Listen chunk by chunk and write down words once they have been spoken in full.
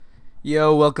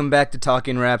Yo, welcome back to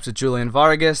Talking Raps with Julian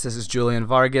Vargas. This is Julian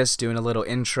Vargas doing a little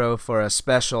intro for a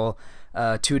special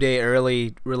 2-day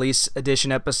early release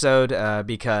edition episode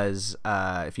because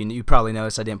if you probably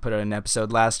noticed I didn't put out an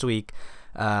episode last week.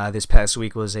 This past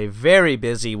week was a very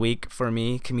busy week for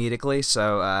me comedically,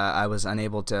 so I was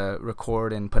unable to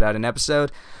record and put out an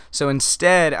episode. So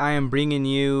instead, I am bringing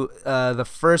you the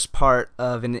first part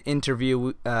of an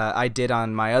interview I did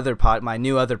on my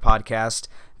new other podcast,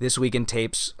 This Week in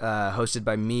Tapes, hosted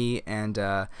by me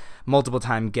and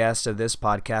multiple-time guest of this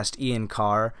podcast, Ian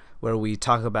Carr, where we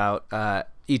talk about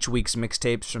each week's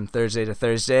mixtapes from Thursday to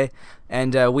Thursday.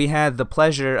 And we had the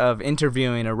pleasure of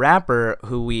interviewing a rapper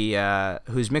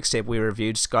whose mixtape we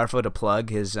reviewed, Scarfo to Plug,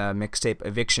 his mixtape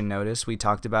Eviction Notice we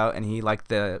talked about, and he liked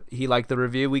the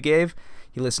review we gave.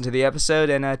 He listened to the episode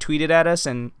and tweeted at us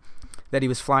and that he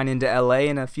was flying into LA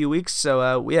in a few weeks.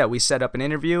 So we set up an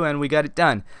interview and we got it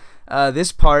done.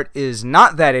 This part is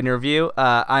not that interview.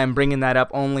 I am bringing that up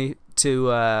only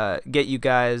to get you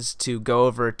guys to go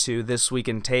over to This Week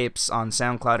in Tapes on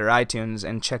SoundCloud or iTunes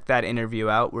and check that interview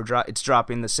out. It's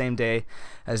dropping the same day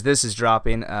as this is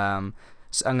dropping. So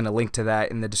I'm going to link to that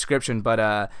in the description.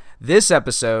 But this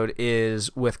episode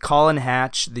is with Colin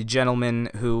Hatch, the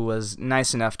gentleman who was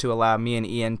nice enough to allow me and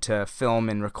Ian to film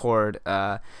and record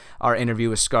our interview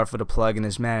with Scarfo to Plug and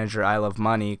his manager, I Love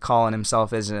Money. Colin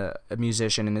himself is a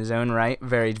musician in his own right.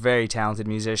 Very, very talented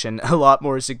musician. A lot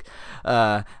more...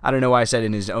 I don't know why I said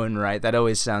in his own right. That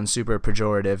always sounds super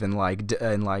pejorative and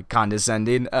like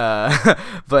condescending.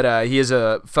 But he is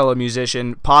a fellow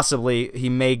musician. Possibly he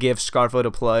may give Scarfo to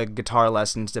Plug guitar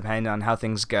lessons depending on how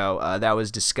things go. That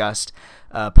was discussed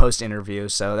post-interview,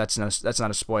 so that's not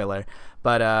a spoiler.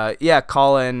 But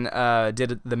Colin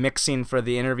did the mixing for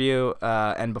the interview,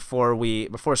 and before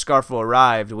Scarfo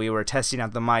arrived, we were testing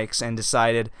out the mics and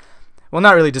decided. Well,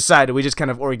 not really decided. We just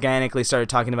kind of organically started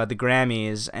talking about the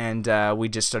Grammys, and we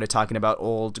just started talking about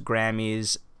old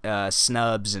Grammys,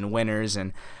 snubs and winners,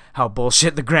 and how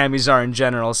bullshit the Grammys are in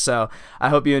general. So I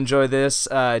hope you enjoy this.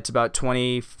 It's about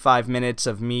 25 minutes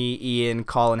of me, Ian,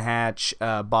 Colin Hatch,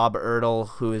 Bob Ertl,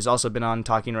 who has also been on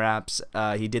Talking Raps.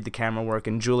 He did the camera work,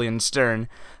 and Julian Stern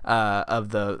of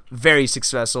the very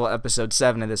successful episode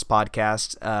 7 of this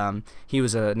podcast. He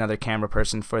was another camera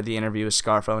person for the interview with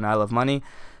Scarfo and I Love Money.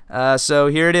 So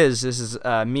here it is. This is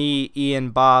me, Ian,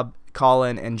 Bob,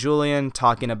 Colin, and Julian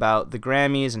talking about the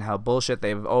Grammys and how bullshit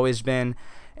they've always been.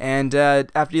 And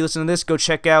after you listen to this, go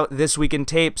check out This Week in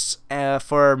Tapes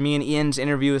for me and Ian's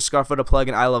interview with Scarfo to Plug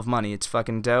and I Love Money. It's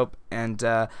fucking dope, and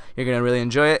you're going to really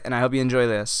enjoy it, and I hope you enjoy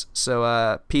this.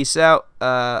 So peace out.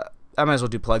 I might as well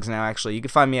do plugs now, actually. You can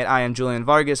find me at I Am Julian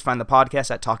Vargas. Find the podcast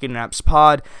at Talking Raps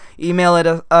Pod.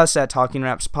 Email us at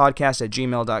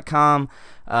talkingrapspodcast@gmail.com.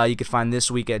 You can find This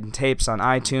Week in Tapes on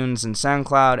iTunes and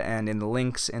SoundCloud and in the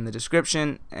links in the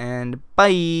description. And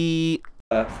bye!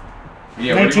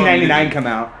 1999 come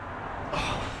out.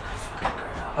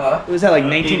 Huh? It was that like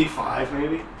 85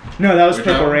 maybe? No, that was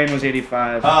Purple Rain was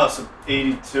 85. Oh, so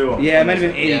 82. Yeah, it might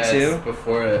have been 82. Yes,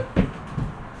 before it.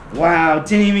 Wow,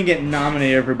 didn't even get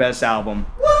nominated for Best Album.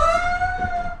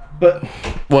 But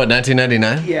What,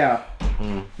 1999? yeah.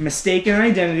 Mistaken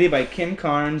Identity by Kim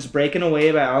Carnes, Breaking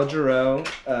Away by Al Jarreau,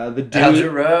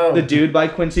 The Dude by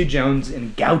Quincy Jones,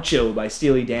 and Gaucho by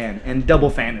Steely Dan, and Double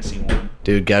Fantasy one.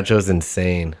 Dude, Gaucho's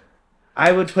insane.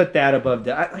 I would put that above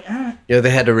the. You know,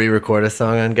 they had to re-record a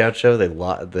song on Gaucho.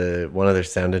 One of their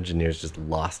sound engineers just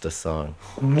lost a song.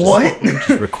 What?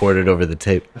 Just recorded over the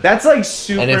tape. That's like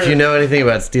super. And if you know anything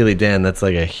about Steely Dan, that's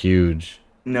like a huge.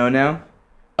 No.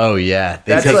 Oh yeah,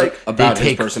 That's like about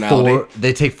his personality.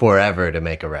 They take forever to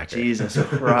make a record. Jesus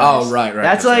Christ. Oh, right.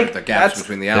 That's like the gaps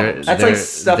between the albums. That's like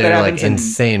stuff that happens like in-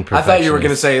 insane. I thought you were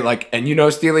gonna say like, and you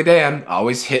know Steely Dan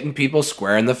always hitting people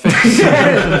square in the face.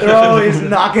 They're always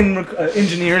knocking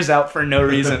engineers out for no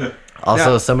reason.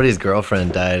 Also, No. somebody's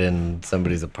girlfriend died in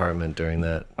somebody's apartment during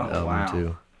that album wow.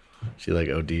 too. She like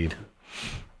OD'd.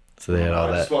 So they had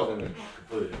all that.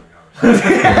 We're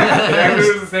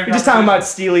just talking about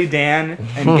Steely Dan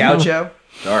and Gaucho.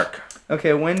 Dark.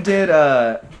 Okay, when did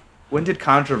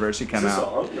Controversy come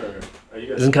out?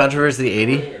 Isn't Controversy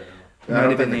 80? I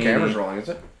don't think the camera's rolling, is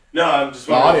it? No, I'm just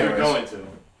The wondering if audio you're is. going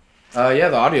to. Yeah,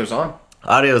 the audio's on.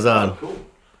 Audio's on. Cool.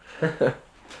 You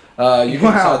can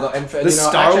Wow. the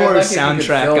Star Wars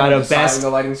soundtrack got a best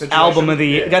album of the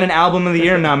year. Yeah. Got an album of the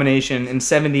year nomination in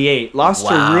 '78. Lost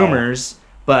Wow. to Rumors,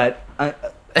 but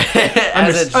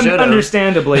As it should've.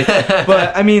 understandably.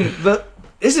 But I mean,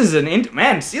 This is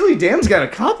man. Steely Dan's got a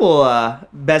couple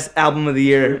best album of the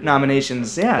year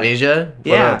nominations. Yeah, Asia? What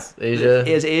yeah. else? Asia?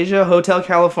 Is Asia, Hotel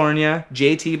California,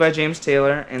 JT by James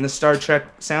Taylor, and the Star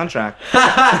Trek soundtrack.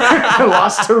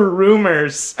 Lost to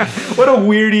Rumors. What a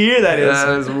weird year that is.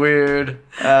 That was weird.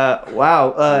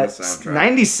 Wow.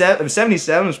 soundtrack.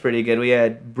 77 was pretty good. We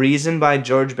had Breezin' by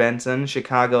George Benson,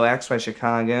 Chicago X by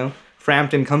Chicago,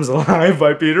 Frampton Comes Alive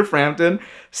by Peter Frampton,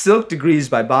 Silk Degrees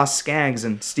by Boss Skaggs,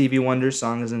 and Stevie Wonder's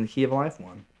Song is in the Key of Life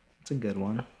one. It's a good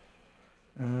one.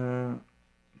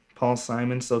 Paul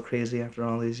Simon, Still Crazy After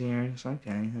All These Years.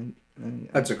 Okay.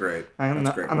 That's a great. I'm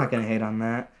that's great not work. going to hate on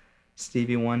that.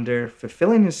 Stevie Wonder,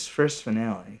 fulfilling his first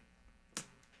finale.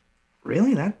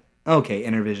 Really? Okay,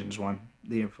 Intervisions one.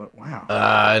 The year before. Wow.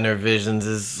 Intervisions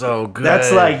is so good.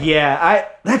 That's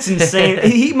that's insane.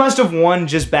 He must have won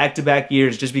just back-to-back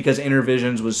years just because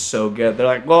Intervisions was so good. They're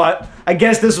like, well, I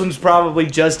guess this one's probably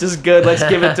just as good. Let's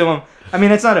give it to him. I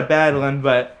mean, it's not a bad one,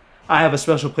 but I have a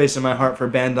special place in my heart for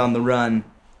Band on the Run.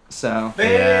 So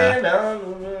I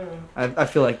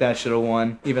feel like that should have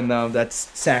won, even though that's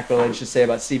sacrilege to say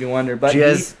about Stevie Wonder. But he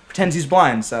pretends he's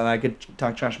blind, so I could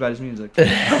talk trash about his music.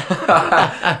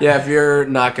 Yeah, if you're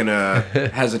not gonna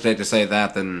hesitate to say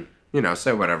that, then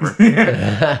say whatever.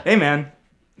 Hey man,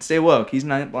 stay woke. He's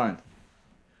not blind.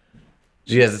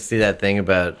 Did you guys see that thing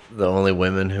about the only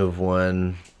women who've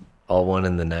won all won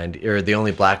in the 90s, or the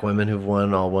only black women who've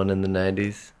won all won in the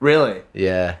 90s? Really?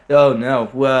 Yeah. Oh no.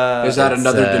 Is that It's,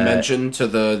 another dimension to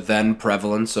the then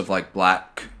prevalence of like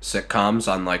black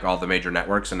sitcoms on like all the major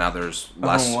networks, and now there's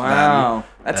less? Oh wow.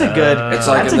 That's a good. It's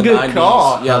like that's in a the good 90s.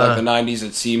 call. Yeah, like the 90s,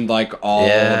 it seemed like all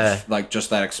Yeah. of, like just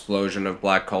that explosion of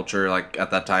black culture, like at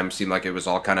that time seemed like it was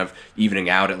all kind of evening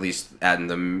out, at least in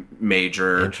the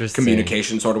major Interesting.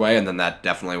 communication sort of way, and then that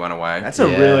definitely went away. That's a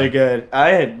Yeah. really good.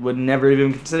 Would never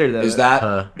even consider that. Is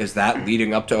that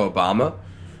leading up to Obama?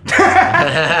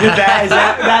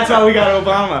 That's why we got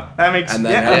Obama. That makes And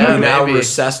then yeah. have we now maybe.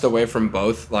 recessed away from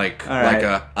both, like All right. like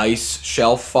a ice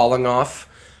shelf falling off.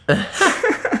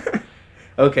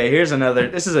 Okay, here's another.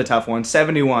 This is a tough one.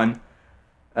 71.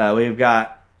 We've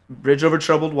got Bridge Over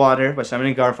Troubled Water by Simon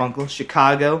and Garfunkel,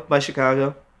 Chicago by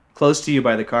Chicago, Close to You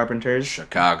by the Carpenters,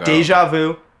 Chicago. Deja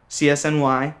Vu,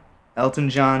 CSNY, Elton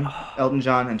John,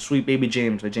 and Sweet Baby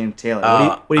James by James Taylor.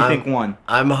 What do you think won?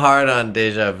 I'm hard on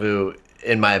Deja Vu,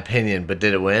 in my opinion, but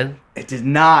did it win? It did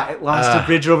not. It lost to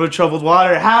Bridge Over Troubled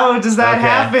Water. How does that Okay.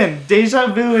 happen? Deja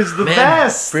Vu is the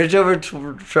best. Bridge Over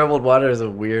Troubled Water is a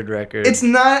weird record. It's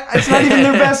not even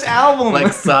their best album. like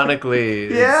sonically.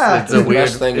 Yeah. It's a weird.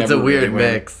 Best thing It's a ever weird really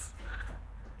win. mix.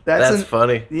 That's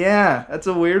funny. Yeah, that's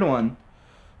a weird one.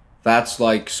 That's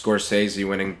like Scorsese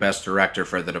winning Best Director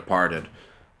for The Departed.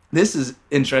 This is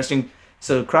interesting.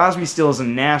 So Crosby, Stills,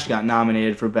 and Nash got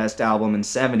nominated for Best Album in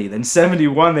 70. Then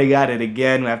 71, they got it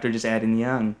again after just adding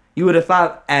Young. You would have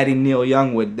thought adding Neil Young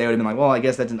they would have been like, well, I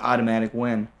guess that's an automatic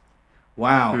win.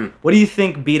 Wow. What do you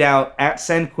think beat out At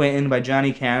San Quentin by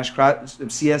Johnny Cash,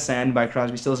 CSN by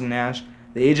Crosby, Stills, and Nash,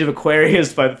 The Age of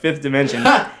Aquarius by The Fifth Dimension,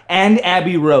 and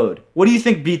Abbey Road? What do you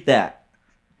think beat that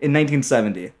in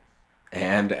 1970?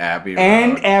 And Abbey Road.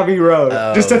 And Abbey Road.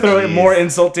 Just to throw geez. more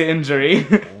insult to injury.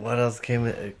 What else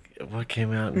came? What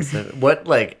came out in What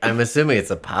I'm assuming it's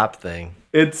a pop thing.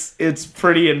 It's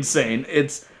pretty insane.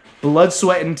 It's Blood,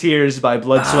 Sweat, and Tears by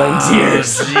Blood, Sweat, and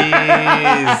Tears.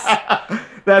 Jeez,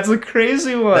 That's a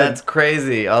crazy one. that's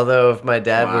crazy. Although if my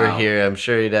dad were Wow. here, I'm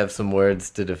sure he'd have some words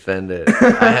to defend it.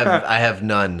 I have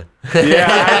none. Yeah,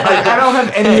 I don't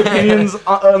have any opinions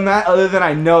on that other than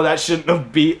I know that shouldn't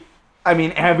have beat. I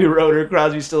mean, Abbey Road or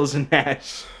Crosby, Stills, and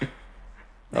Nash.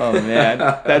 Oh man,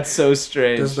 that's so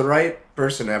strange. Does the right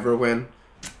person ever win?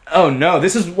 Oh no,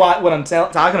 this is what I'm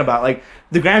talking about. Like,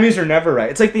 the Grammys are never right.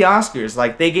 It's like the Oscars.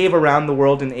 Like, they gave Around the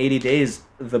World in 80 Days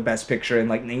the best picture in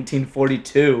like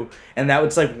 1942, and that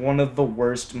was like one of the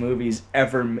worst movies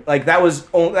ever. Like, that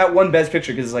one best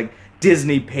picture because like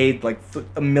Disney paid like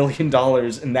 $1 million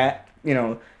in that,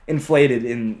 inflated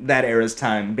in that era's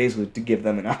time basically to give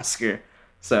them an Oscar.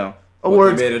 So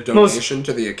awards. They made a donation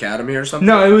to the Academy or something?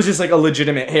 No, it was just like a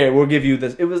legitimate. Here, we'll give you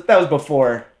this. That was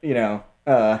before you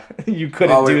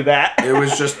couldn't do that. It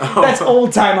was just That's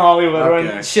old time Hollywood. Okay.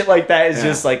 When shit like that is Yeah.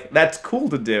 just like, that's cool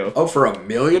to do. Oh, for $1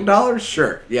 million?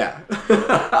 Sure, yeah.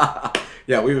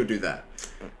 Yeah, we would do that.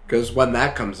 Because when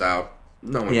that comes out,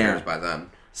 no one Yeah. cares by then.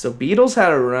 So Beatles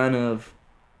had a run of,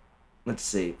 let's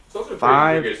see, It's also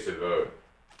 5. pretty rigorous to vote.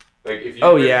 Like if you've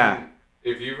Oh, written, yeah.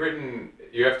 if you've written,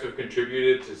 you have to have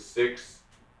contributed to 6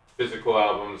 physical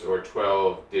albums or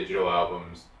 12 digital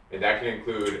albums, and that can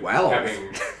include 12?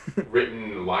 having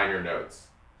written liner notes.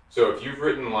 So if you've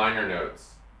written liner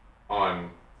notes on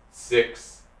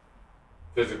 6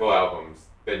 physical albums,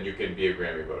 then you can be a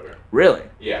Grammy voter. Really?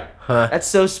 Yeah. Huh. That's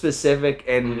so specific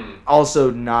and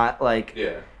also not like.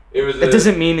 Yeah. It was. It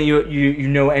doesn't mean that you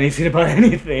know anything about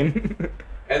anything.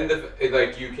 And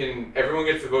everyone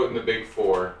gets to vote in the big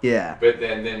four. Yeah. But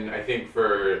then I think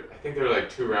there are like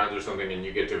 2 rounds or something, and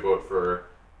you get to vote for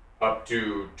up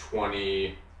to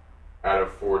 20 out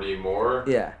of 40 more.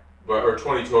 Yeah. Or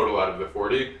 20 total out of the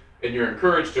 40, and you're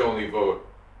encouraged to only vote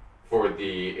for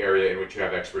the area in which you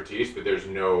have expertise, but there's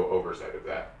no oversight of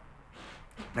that.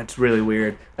 That's really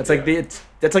weird. That's like the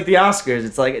Oscars.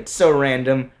 It's like it's so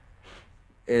random.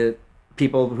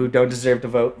 People who don't deserve to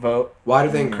vote. Why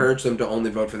do they encourage them to only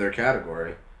vote for their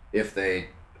category if they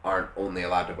aren't only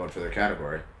allowed to vote for their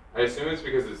category? I assume it's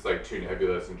because it's like too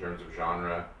nebulous in terms of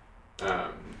genre.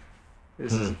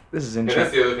 This is And that's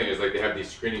interesting. the other thing is like they have these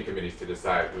screening committees to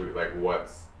decide who like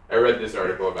what's. I read this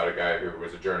article about a guy who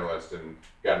was a journalist and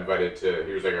got invited to.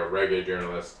 He was like a reggae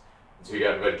journalist, so he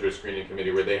got invited to a screening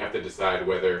committee where they have to decide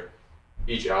whether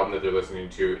each album that they're listening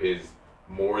to is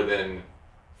more than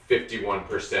 51%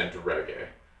 reggae,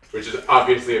 which is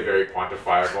obviously a very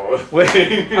quantifiable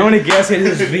thing. I want to guess it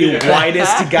is the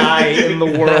whitest guy in the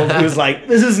world who's like,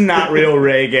 this is not real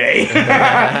reggae.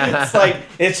 It's like,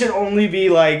 it should only be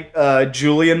like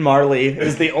Julian Marley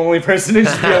is the only person who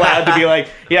should be allowed to be like,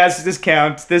 yes, this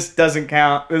counts, this doesn't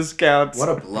count, this counts. What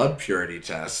a blood purity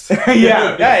test.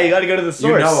 yeah, you gotta go to the You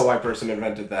source. know a white person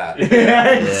invented that.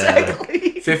 Yeah, exactly.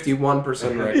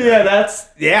 51% right.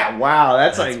 Yeah, wow,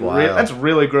 that's wild. that's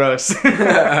really gross. All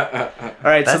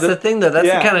right, That's so the thing, though. That's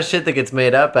yeah. the kind of shit that gets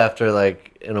made up after,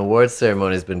 like, an awards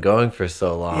ceremony has been going for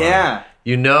so long. Yeah.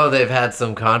 You know they've had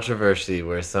some controversy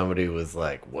where somebody was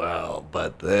like, well,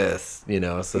 but this,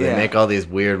 so they Yeah. make all these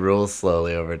weird rules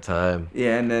slowly over time.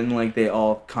 Yeah, and then like they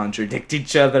all contradict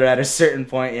each other at a certain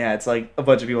point. Yeah, it's like a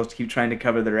bunch of people keep trying to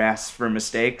cover their ass for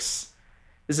mistakes.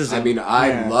 This is.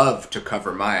 I love to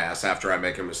cover my ass after I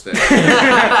make a mistake.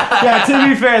 Yeah, to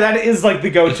be fair, that is like the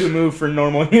go-to move for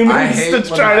normal humans I hate to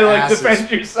when try to my like ass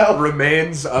defend yourself.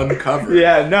 Remains uncovered.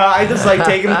 Yeah, no, I just like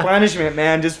taking the punishment,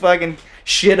 man. Just fucking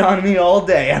shit on me all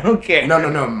day. I don't care.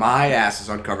 No. My ass is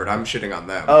uncovered. I'm shitting on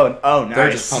them. Oh, nice.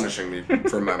 They're just punishing me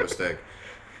for my mistake.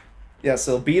 Yeah,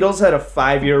 so Beatles had a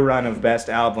 5-year run of Best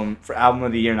Album for Album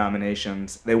of the Year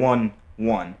nominations. They won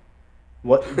 1.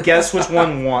 What? Guess which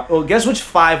one won? Well, guess which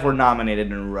 5 were nominated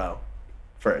in a row.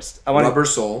 First, I want Rubber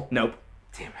Soul. Nope.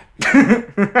 Damn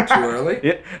it. Too early?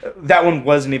 Yeah, that one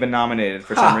wasn't even nominated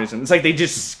for some reason. It's like they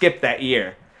just skipped that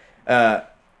year. I'm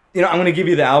gonna give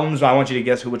you the albums, but I want you to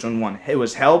guess which one won. It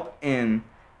was Help in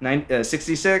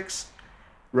 66,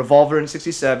 Revolver in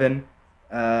 67,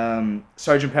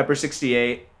 Sgt. Pepper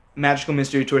 68, Magical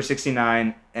Mystery Tour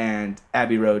 69, and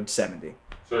Abbey Road 70.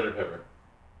 Sgt. Pepper.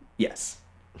 Yes.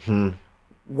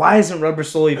 Why isn't Rubber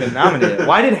Soul even nominated?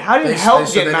 How did They Help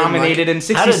said get they didn't nominated in How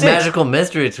 66? did Magical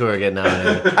Mystery Tour get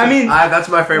nominated? I mean, That's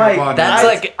my favorite Like, one.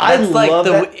 That's I like love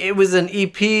the that. it was an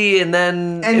EP and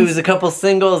then And- it was a couple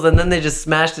singles and then they just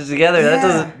smashed it together. That Yeah.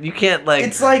 doesn't you can't like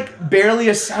it's like barely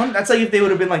a sound. That's like if they would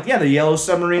have been like, yeah, the Yellow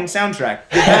Submarine soundtrack.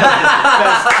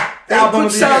 Best They album put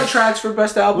of the year. soundtracks for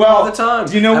best album Well, all the time.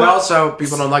 do you know and what- also,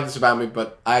 people don't like this about me,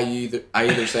 but I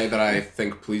either say that I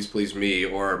think "Please Please Me"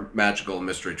 or "Magical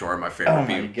Mystery Tour" are my favorite Oh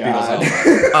my Beatles God.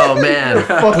 albums. oh man.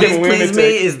 Please lunatic.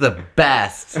 Me is the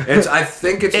best. I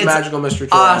think it's It's "Magical Mystery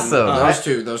Tour." awesome.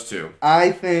 And those two.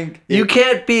 I think You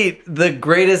can't beat the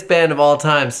greatest band of all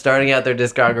time starting out their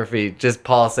discography, just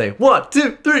Paul saying 1,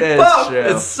 2, 3, It's 4. true.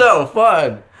 It's so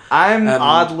fun. I'm And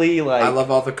oddly like I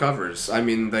love all the covers. I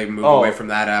mean, they moved Oh. away from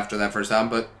that after that first album,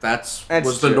 but That's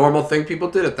was the true. normal thing people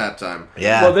did at that time.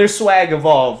 Yeah. Well, their swag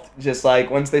evolved just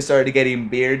like once they started getting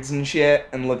beards and shit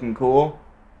and looking cool.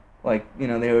 Like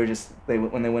they were just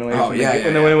when they went away from They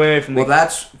went away from Well, the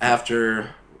that's after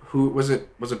who was it?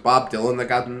 Was it Bob Dylan that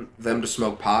got them to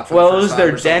smoke pot? For well, the it first was time their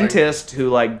or something? dentist who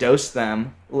like dosed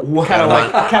them. What? Kind of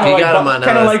He got 'em on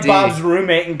like LSD. Bob's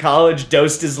roommate in college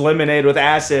dosed his lemonade with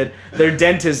acid. Their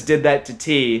dentist did that to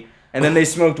tea, and then they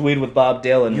smoked weed with Bob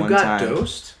Dylan You one got time.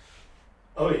 dosed?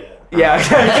 Oh, yeah. Yeah,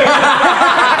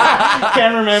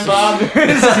 cameraman Bob.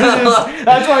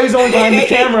 That's why he's only behind the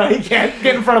camera. He can't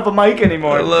get in front of a mic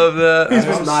anymore. I love that.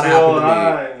 That's not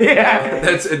happened to me. Yeah.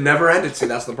 It never ended. See,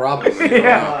 that's the problem.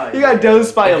 Yeah, you got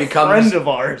dosed by It a becomes- friend of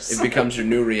ours. It becomes your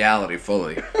new reality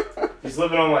fully. He's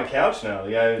living on my couch now.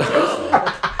 The guy who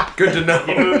Thursday. Good to He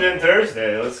know. moved in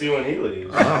Thursday. Let's see when he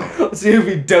leaves. Let's see if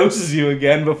he doses you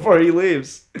again before he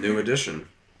leaves. New edition.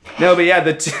 No, but yeah,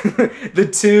 the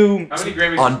two. How many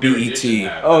Grammys On does New BET. Edition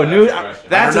have? Oh, That's new- the question. I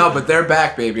That's don't know, but they're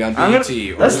back, baby, on I'm BET.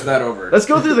 gonna- Or let's- is that over? Let's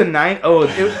go through the 9. Oh,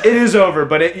 it is over,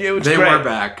 but it was They great. were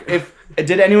back. If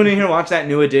Did anyone in here watch that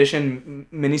New Edition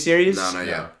miniseries? No, not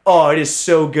yet. Oh, it is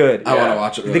so good. I want to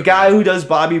watch it. Really The guy who does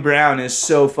Bobby Brown is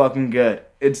so fucking good.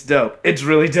 It's dope. It's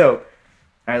really dope.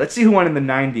 All right, let's see who won in the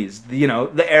 90s.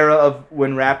 The era of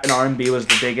when rap and R&B was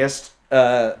the biggest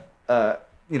genre.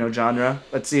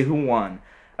 Let's see who won.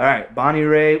 All right, Bonnie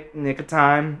Raitt, Nick of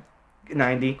Time,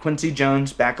 90. Quincy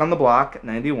Jones, Back on the Block,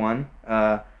 91.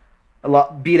 A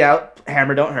lot Beat Out,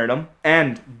 Hammer Don't Hurt 'Em,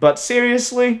 and But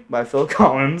Seriously by Phil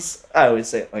Collins. I always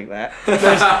say it like that.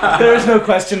 There's no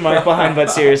question mark behind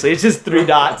But Seriously. It's just 3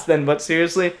 dots, then But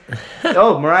Seriously.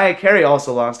 Oh, Mariah Carey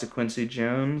also lost to Quincy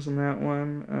Jones in that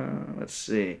one. Let's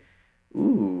see.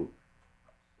 Ooh.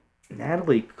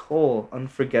 Natalie Cole,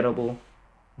 Unforgettable, ...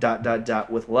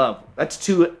 with Love. That's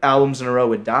 2 albums in a row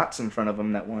with dots in front of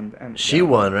them that won. She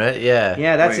won, right? Yeah.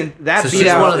 Yeah, that's Wait. that So Beat she's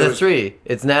Out. one of the 3.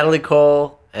 It's Natalie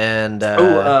Cole and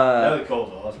Natalie Cole's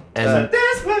awesome. and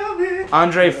This will be.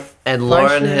 Andre and Lauren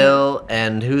Fleischer. Hill,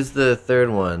 and who's the third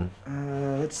one?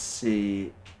 Let's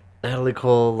see. Natalie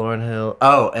Cole, Lauren Hill.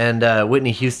 Oh, and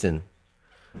Whitney Houston.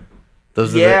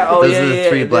 Those are Yeah, the, oh, those yeah, are the yeah,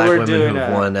 3 they black were women doing,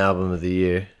 who've won Album of the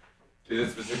Year. Is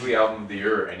it specifically album of the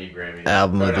year or any Grammy?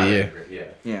 Album Or of the not year. any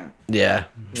Grammy, Yeah. Yeah.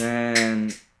 Yeah,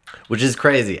 And which is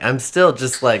crazy. I'm still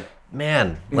just like,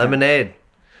 man, Lemonade.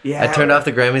 yeah, I turned off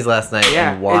the Grammys last night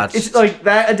Yeah, and watched. it's like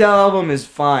that Adele album is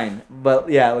fine, but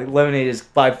yeah, like Lemonade is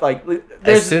by like. as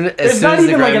There's, soon as, there's soon not as the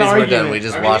even like an Grammys were argument. done, we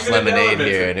just I mean, watched even Adele Lemonade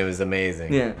admits here, it. and it was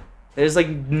amazing. Yeah, there's like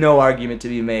no argument to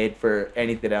be made for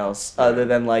anything else other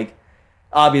than like,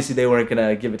 obviously they weren't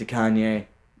gonna give it to Kanye,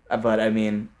 but I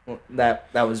mean that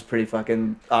was pretty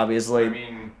fucking obviously. I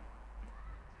mean,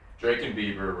 Drake and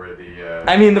Bieber were the.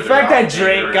 The were fact that the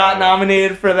Drake got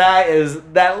nominated for that is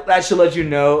that should let you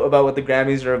know about what the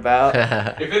Grammys are about.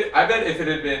 I bet if it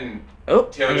had been Oh,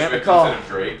 Taylor I got the Swift call. instead of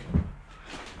Drake,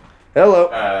 Hello.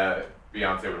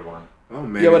 Beyonce would have won. Oh,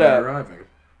 maybe Yeah, what they're up? arriving.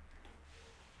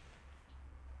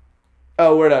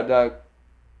 Oh, word up, dog.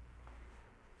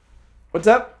 What's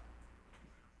up?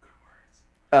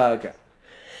 Oh, okay.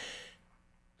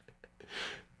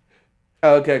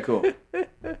 Oh, okay, cool.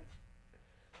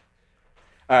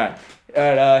 Alright.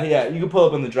 Alright, yeah, you can pull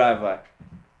up on the driveway.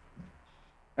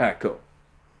 Alright, cool.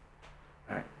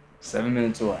 Alright. 7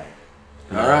 minutes away.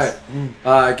 All right.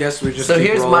 I guess we just. So keep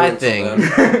here's rolling my until thing.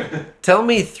 then. Tell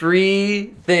me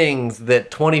 3 things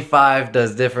that 25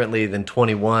 does differently than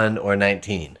 21 or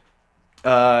 19.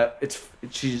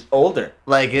 She's older.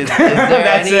 Like, is there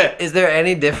That's any it. is there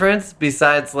any difference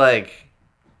besides like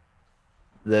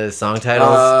the song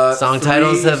titles? Song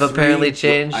titles have apparently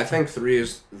changed. I think 3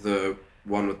 is the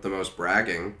one with the most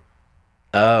bragging.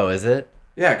 Oh, is it?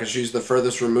 Yeah, because she's the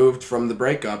furthest removed from the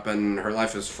breakup, and her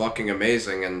life is fucking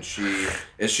amazing. And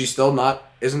she still not?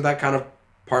 Isn't that kind of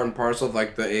part and parcel of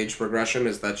like the age progression?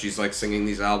 Is that she's like singing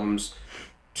these albums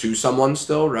to someone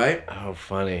still, right? Oh,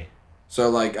 funny. So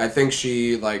like, I think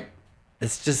she like.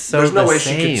 It's just so There's no the way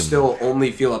same. she could still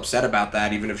only feel upset about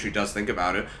that, even if she does think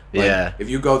about it. Like, Yeah. If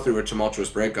you go through a tumultuous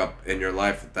breakup in your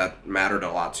life that mattered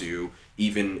a lot to you,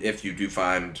 even if you do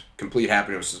find complete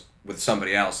happiness with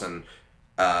somebody else and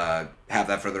have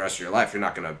that for the rest of your life, you're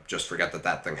not gonna just forget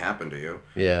that thing happened to you.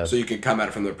 Yeah. So you can come at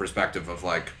it from the perspective of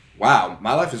like, wow,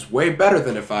 my life is way better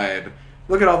than if I had.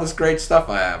 Look at all this great stuff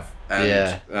I have.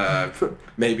 And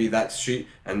maybe that's she,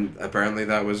 and apparently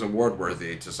that was award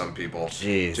worthy to some people.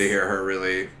 Jeez. To hear her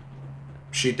really,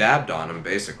 she dabbed on him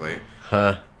basically.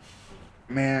 Huh.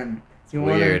 Man.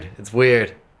 Weird. It's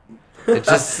weird. It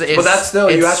just. But that's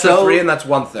still you asked for 3, and that's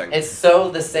one thing. It's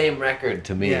so the same record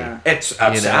to me. Yeah. It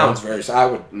sounds very. I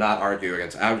would not argue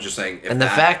against. I was just saying. If And the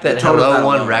fact that tone of Hello that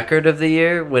won alone- record of the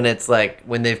year when it's like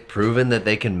when they've proven that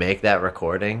they can make that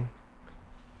recording.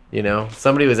 You know,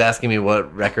 somebody was asking me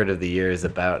what record of the year is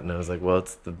about, and I was like, "Well,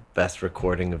 it's the best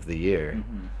recording of the year."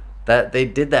 Mm-hmm. That they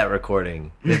did that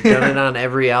recording. They've done it on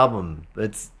every album.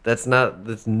 That's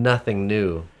nothing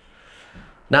new.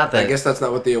 Not that. I guess that's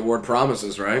not what the award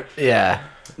promises, right? Yeah.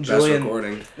 Julian, Best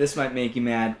recording. this might make you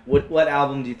mad. What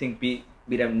album do you think beat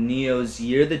out Neo's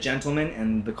Year the Gentleman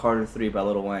and The Carter 3 by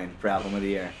Lil Wayne for album of the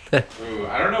year? Ooh,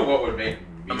 I don't know what would make me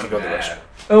gonna go with the mad. rest.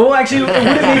 Oh, well, actually, it wouldn't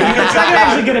make you, it's not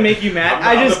actually gonna make you mad.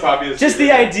 I'm the poppiest Just the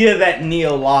here. idea that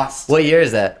Neo lost. What year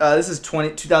is that? This is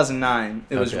 2009.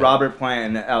 It was Okay. Robert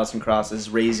Plant and Alison Krauss's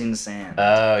Raising Sand.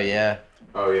 Oh yeah.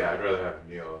 Oh yeah, I'd rather have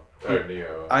Neo.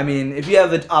 I mean, if you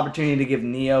have the opportunity to give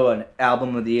Neo an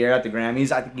album of the year at the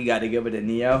Grammys, I think you got to give it to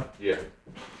Neo Yeah,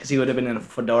 because he would have been in a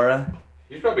fedora.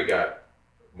 he's probably got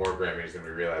more Grammys than we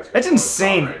realize. That's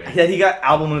insane that he got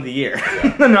album of the year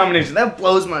Yeah. the nomination. That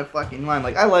blows my fucking mind.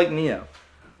 Like I like Neo.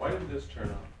 Why did this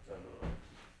turn off?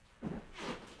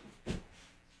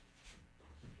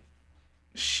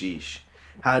 Sheesh.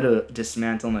 How to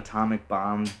Dismantle an Atomic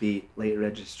Bomb beat Late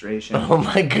Registration. Oh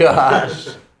my gosh.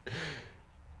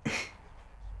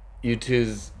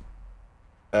 U2's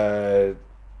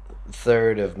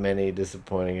third of many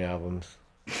disappointing albums.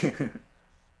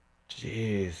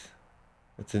 Jeez.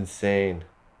 That's insane.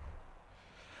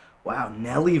 Wow,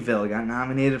 Nellyville got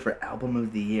nominated for Album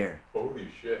of the Year. Holy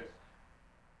shit.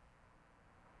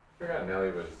 I forgot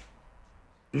Nelly was.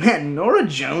 Man, Norah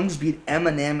Jones beat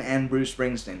Eminem and Bruce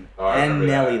Springsteen. Oh, I and remember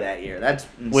Nelly that. that year. That's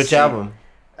insane. Which album?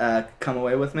 Come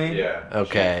Away With Me? Yeah.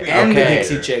 Okay. And Okay. the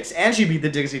Dixie Chicks. And she beat the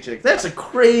Dixie Chicks. That's a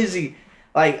crazy...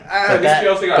 Like, I think she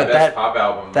also got but Best that- Pop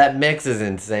Album. That mix is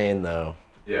insane, though.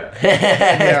 Yeah.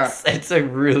 It's a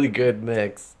really good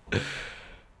mix.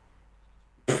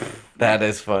 That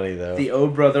is funny, though. the Oh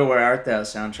Brother Where Art Thou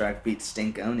soundtrack beat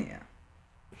Stinkonia.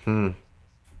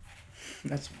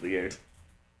 That's weird.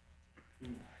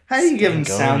 How do you give them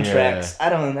Stinkonia. soundtracks? I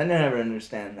never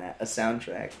understand that. A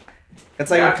soundtrack. That's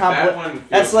like that, a compliment. that one feels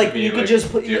That's to like me you could like,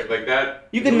 just put. dude, like that.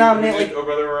 you could who nominate, did like- Oh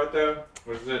Brother Where Art Thou?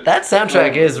 What is it? That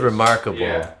soundtrack is remarkable.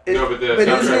 Yeah. It- No, but the but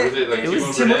soundtrack isn't was it like it was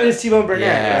T-Bone Burnett? It's T-Bone Burnett,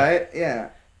 Yeah. right? Yeah.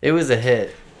 It was a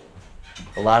hit.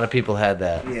 A lot of people had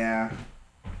that. Yeah.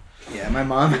 Yeah, my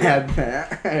mom had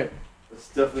that. It's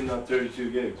definitely not 32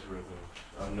 gigs worth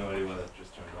of. I have no idea why that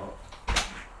just turned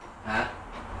off. Huh?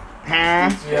 Huh?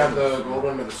 So you have the gold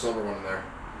one or the silver one there?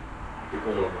 The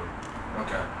gold one.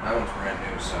 Okay. That one's brand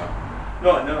new, so.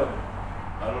 No, I know.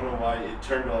 I don't know why it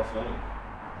turned off on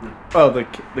it. Oh,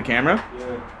 the camera?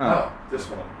 Yeah. Oh. This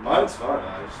one. Mine's fine.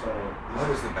 I just don't know. What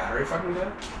is the battery fucking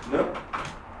dead? No.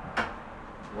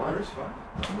 Mine's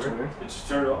fine. Weird. It just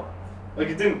turned off. Like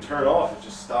it didn't turn off. It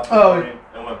just stopped Oh. recording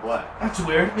and went black. That's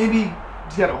weird. Maybe you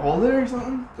got to hold it or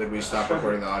something? Did we stop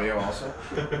recording the audio also?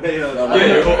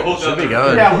 Yeah, hold Should be down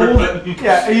going. Yeah, hold it.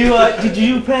 Yeah, are you, did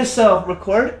you press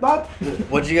record, Bob?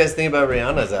 What did you guys think about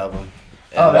Rihanna's album?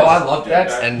 Oh, And- I loved it.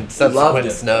 That's, and Loved subsequent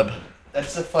it. snub.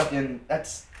 that's a fucking,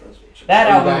 that's, Are that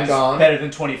you album back is on? better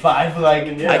than 25.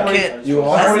 Like, Yeah. I can't. You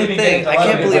are? That's Before the even thing. getting to I can't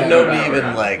Love It. believe Yeah. nobody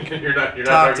even like You're not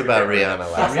talked talking about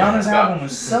Rihanna last night. Rihanna's album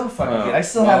was so fucking good. I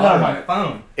still have that on my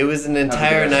phone. It was an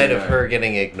entire best night of night. her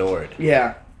getting ignored.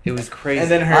 Yeah. It was crazy.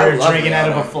 And then I her love drinking out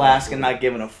of a Rihanna. flask and not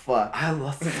giving a fuck. I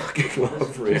fucking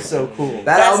love Rihanna. It's so cool. That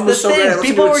That's album the was so thing. great. I listened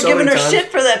People to it were so giving her many times. shit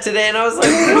for that today, and I was like,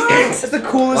 It's what? the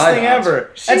coolest Why thing not?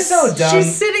 ever. She's That's so dumb.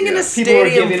 She's sitting in a People were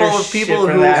stadium giving full her of shit people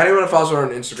for who. that. Anyone who follows her on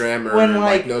Instagram or When,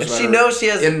 like, knows If about she her knows she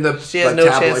has, in the she has like, no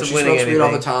tabloids, chance of she winning smokes weed all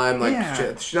the anything. time. Like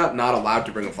Yeah. she's not allowed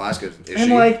to bring a flask, is she?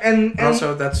 And like and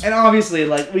also that's and obviously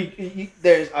like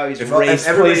there's obviously race if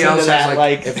everybody plays else into has that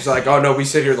like if it's like, oh no, we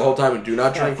sit here the whole time and do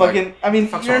not drink. fucking I mean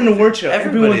fuck's you're wrong in the with award show.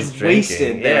 Everybody's Everyone's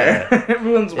drinking, wasted there.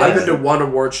 Everyone's Yeah. I've wasted. been to one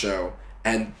award show,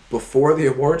 and before the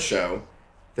award show,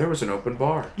 there was an open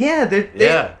bar. Yeah, Yeah,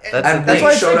 that's the and that's thing. why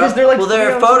I showed say because up. they're like Well, there are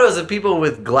 3 hours- photos of people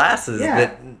with glasses Yeah.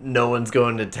 that no one's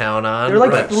going to town on. They're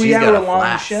like but she's 3 got hour a long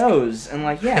flask. shows and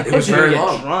like yeah, of It course was you're gonna very get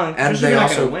long, drunk. and You're they not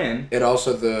also gonna win. it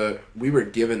also we were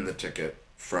given the ticket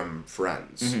from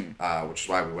friends, Mm-hmm. which is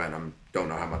why we went. I don't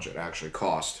know how much it actually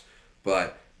cost,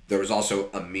 but there was also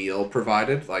a meal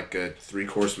provided, like a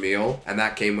 3-course meal, and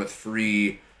that came with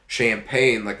free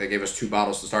champagne. Like they gave us 2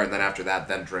 bottles to start, and then after that,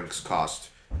 then drinks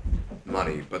cost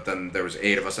money. But then there was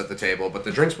 8 of us at the table. But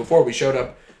the drinks before we showed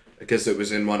up, because it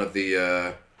was in one of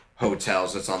the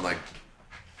hotels that's on like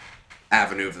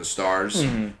Avenue of the Stars.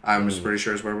 I was pretty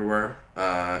sure is where we were,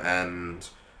 and.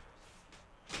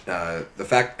 The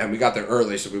fact, and we got there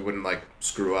early so we wouldn't like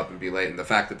screw up and be late, and the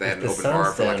fact that they had an The open bar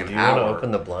sun's for down. like Do an you want to hour,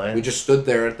 open the blinds? we just stood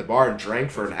there at the bar and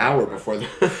drank for an hour before the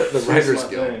That's Writers my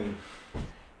Guild. thing.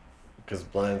 Because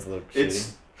blinds look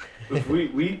It's shitty. if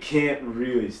we can't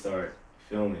really start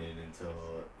filming it until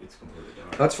it's completely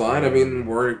dark. That's fine. I mean,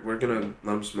 we're gonna let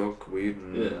them smoke weed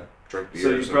and Yeah. drink beer. So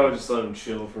or you something. probably just let them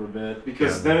chill for a bit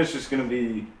because Yeah. then it's just gonna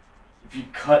be. If you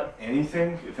cut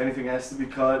anything, if anything has to be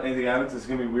cut, anything happens, it's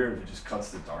gonna be weird if it just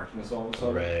cuts to darkness all of a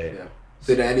sudden. Right. Yeah.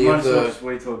 Did any Might of as well the just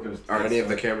wait till it goes. are any of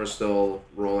the cameras still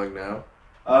rolling now?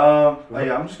 Yeah,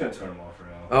 I'm just gonna turn them off for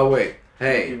now. Oh wait,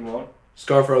 hey, Keep 'em on.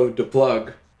 Scarfo to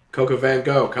plug. Coca Van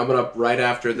Gogh coming up right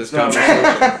after this No.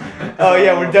 conversation. Oh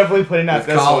yeah, we're definitely putting out with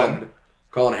this Colin. one.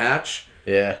 Colin Hatch.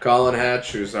 Yeah. Colin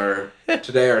Hatch, who's our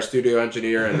studio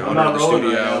engineer and I'm owner of not the rolling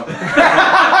studio. right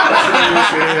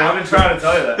now. I've been trying to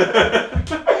tell you that.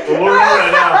 But we're rolling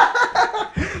right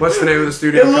now. What's the name of the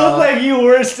studio? It looked Colin? like you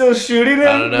were still shooting him.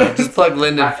 I don't know. Just plug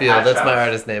Lindenfield. That's my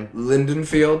artist name.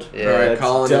 Lindenfield. Yeah, All right, that's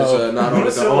Colin is dope. not only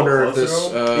the Still owner of closer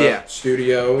this Yeah.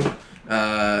 studio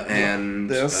and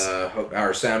This.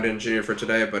 our sound engineer for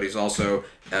today, but he's also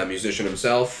a musician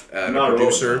himself and a Not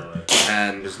producer, rolling,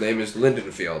 and his name is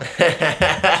Lindenfield.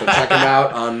 So check him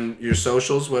out on your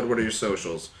socials. What are your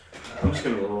socials? I'm just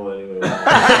gonna roll anyway.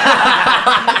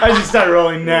 I should start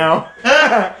rolling now.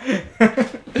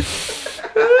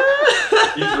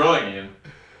 He's rolling, Ian.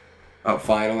 Oh,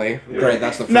 finally. Great,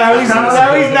 that's the first Now one.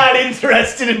 he's not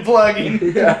interested in plugging.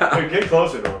 Wait, get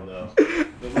closer to him though.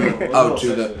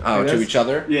 To each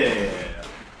other? Yeah.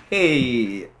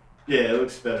 Hey. Yeah, it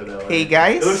looks better that way. Hey,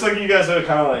 guys. It looks like you guys are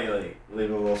kind of like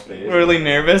leaving a little space. We're really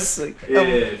nervous. Like, Yeah,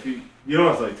 if you don't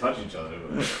have to like touch each other.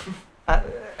 But...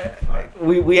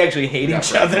 we actually hate Yeah,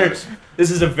 each right. other.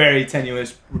 This is a very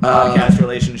tenuous podcast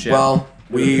relationship. Well,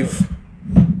 we've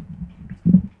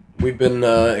been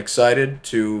excited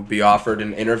to be offered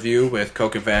an interview with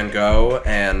Coca Van Gogh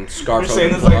and we're Scarfo saying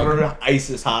the this like Plug. we're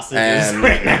ISIS hostages And-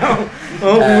 right now.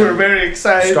 Oh, and we're very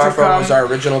excited to Scarfo come. was our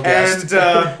original guest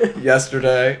And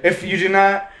yesterday. if you do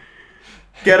not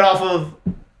get off of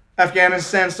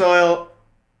Afghanistan soil,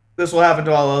 this will happen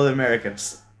to all other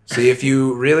Americans. See, if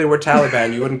you really were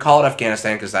Taliban, you wouldn't call it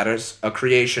Afghanistan because that is a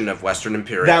creation of Western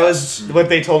imperialists. That was what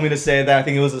they told me to say. That I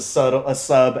think it was a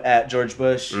sub at George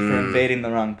Bush for invading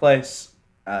the wrong place.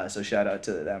 So shout out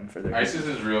to them for their. ISIS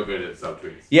is real good at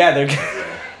subtweets. Yeah, they're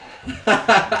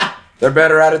They're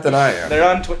better at it than I am. they're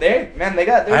on Twitter. Man, they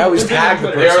got. I always they're tag on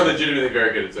the Twitter. They are legitimately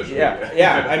very good at social media.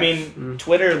 Yeah. I mean,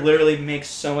 Twitter literally makes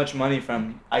so much money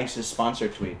from ISIS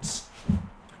sponsored tweets.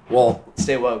 Well,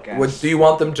 Stay woke, guys. do you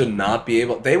want them to not be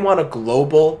able? They want a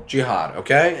global jihad,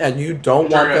 okay? And you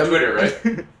don't You're want talking about them.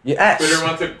 Twitter, right? Yes. Twitter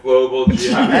wants a global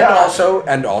jihad.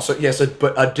 And also, yes,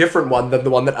 but a different one than the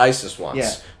one that ISIS wants,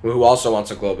 Yeah. who also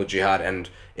wants a global jihad. And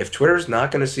if Twitter's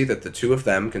not going to see that the two of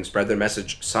them can spread their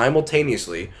message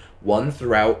simultaneously, one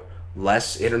throughout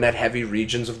less internet-heavy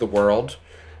regions of the world,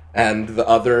 and the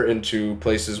other into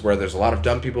places where there's a lot of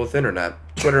dumb people with internet,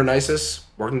 Twitter and ISIS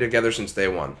working together since day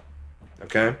one.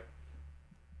 Okay?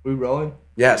 We rolling?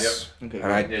 Yes. Yep. Okay.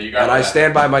 And I Yeah, you got and I that.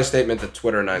 stand by my statement that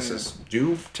Twitter and ISIS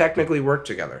do technically work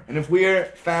together. And if we're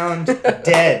found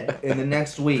dead in the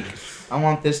next week, I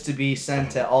want this to be sent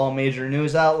to all major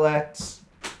news outlets,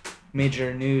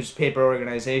 major newspaper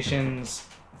organizations,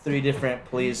 3 different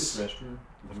police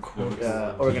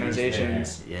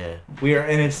organizations. Yeah. We are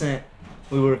innocent.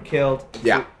 We were killed.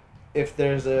 Yeah. If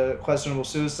there's a questionable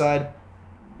suicide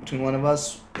between one of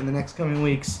us in the next coming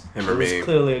weeks, Him or it was me.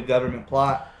 clearly a government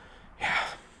plot. Yeah.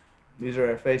 These are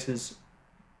our faces.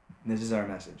 And this is our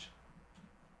message.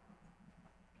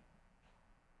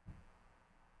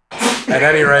 At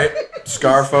any rate,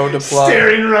 Scarfo to plug.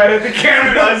 Staring right at the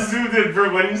camera. I zoomed in for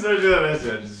when you started doing that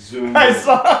message. I just zoomed I in.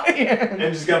 saw it.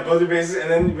 And just got both your faces, and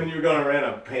then when you were going around,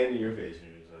 I panned to your face, and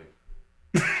you're just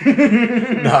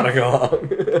like, Nodding along.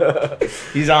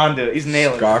 He's on to it. He's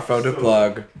nailing it. Scarfo to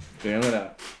plug. Feeling it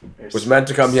up. Was meant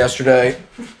to come yesterday.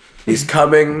 He's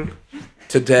coming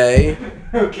today.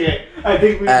 Okay, I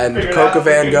think we And figured Coca out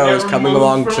Van we Gogh can is never coming move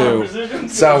along from too. our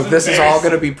positions. So It was this is all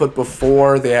going to embarrassing. be put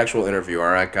before the actual interview, all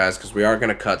right, guys? Because we are going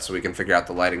to cut so we can figure out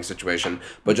the lighting situation.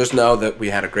 But just know that we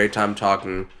had a great time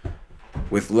talking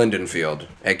with Lindenfield,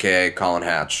 aka Colin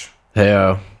Hatch.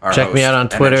 Heyo. Our Check me host out on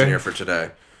and Twitter engineer for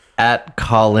today. at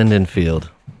Call Lindenfield.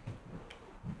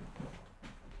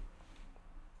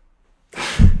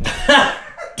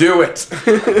 Do it.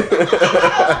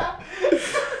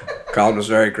 Colin was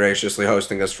very graciously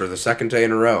hosting us for the second day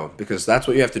in a row because that's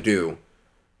what you have to do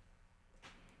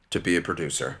to be a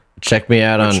producer. Check me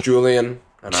out on Which Julian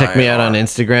and check I me out on are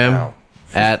Instagram now.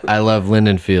 at I love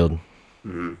Lindenfield.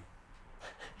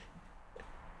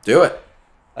 Do it.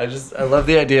 I love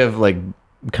the idea of like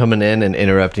coming in and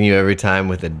interrupting you every time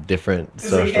with a different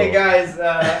social. Hey guys,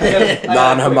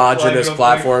 Non-homogeneous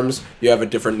platforms. You have a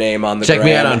different name on the Check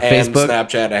me gram out on and Facebook.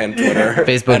 Snapchat and Twitter.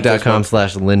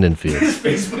 Facebook.com/Lindenfield.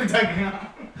 Facebook.com.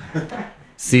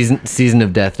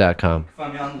 Seasonofdeath.com.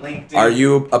 Find me on LinkedIn. Are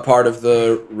you a part of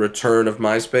the return of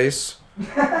MySpace?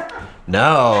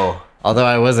 No. Although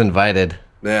I was invited.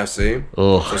 Yeah, see?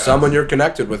 Ugh. So someone you're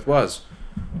connected with was.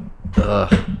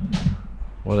 Ugh.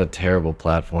 What a terrible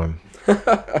platform.